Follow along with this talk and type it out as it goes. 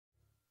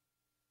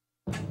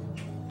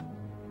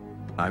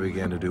I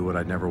began to do what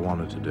I'd never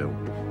wanted to do.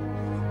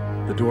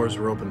 The doors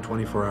were open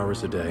 24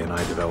 hours a day, and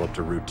I developed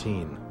a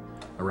routine.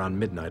 Around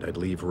midnight, I'd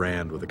leave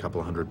Rand with a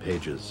couple hundred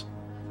pages.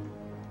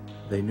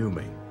 They knew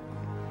me.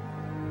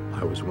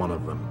 I was one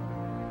of them.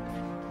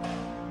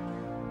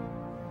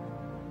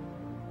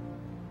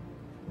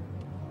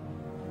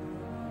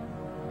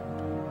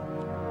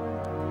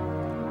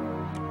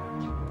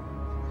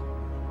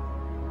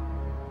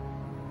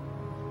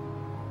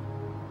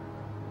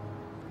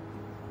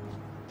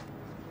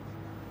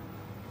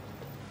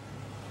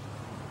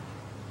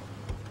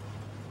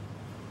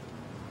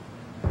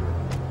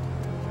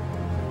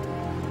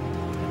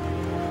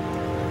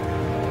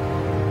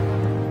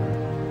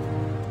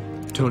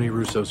 Tony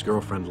Russo's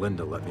girlfriend,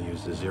 Linda, let me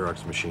use the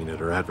Xerox machine at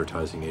her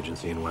advertising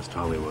agency in West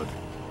Hollywood.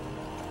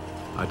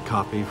 I'd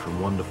copy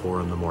from 1 to 4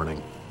 in the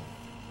morning,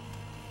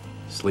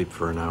 sleep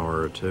for an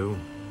hour or two,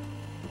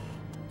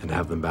 and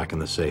have them back in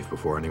the safe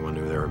before anyone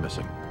knew they were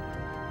missing.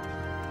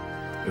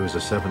 It was a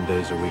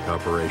 7-days-a-week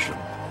operation.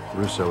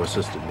 Russo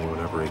assisted me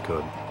whenever he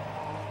could.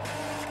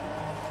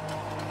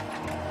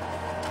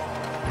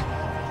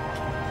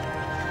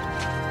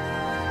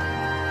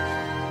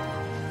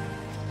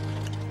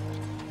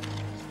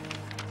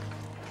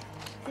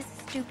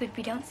 Stupid.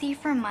 We don't see you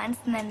for months,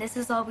 and then this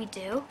is all we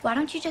do. Why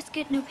don't you just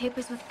get new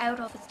papers without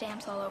all the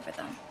stamps all over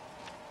them?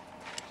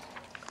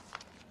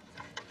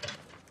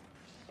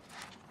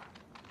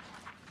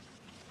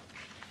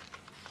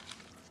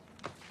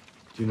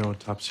 Do you know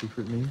what top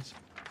secret means?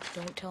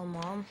 Don't tell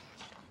Mom.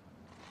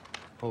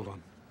 Hold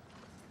on.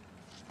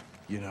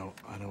 You know,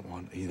 I don't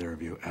want either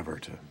of you ever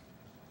to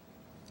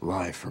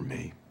lie for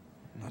me.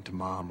 Not to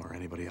Mom or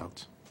anybody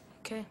else.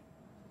 Okay.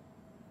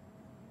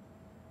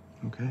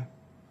 Okay.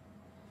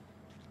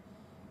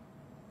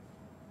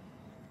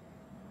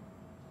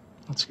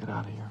 Let's get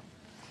out of here.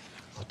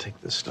 I'll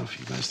take this stuff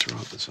you guys throw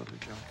out this other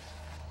junk.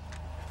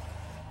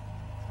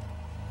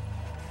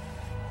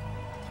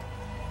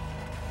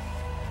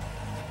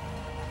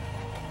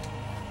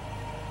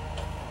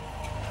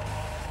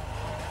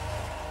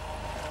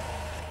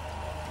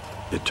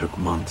 It took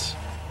months.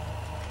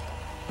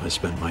 I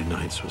spent my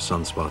nights with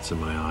sunspots in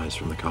my eyes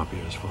from the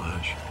copier's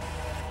flash,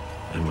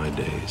 and my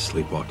days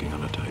sleepwalking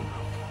on a tightrope.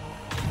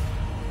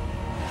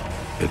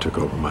 It took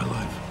over my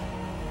life.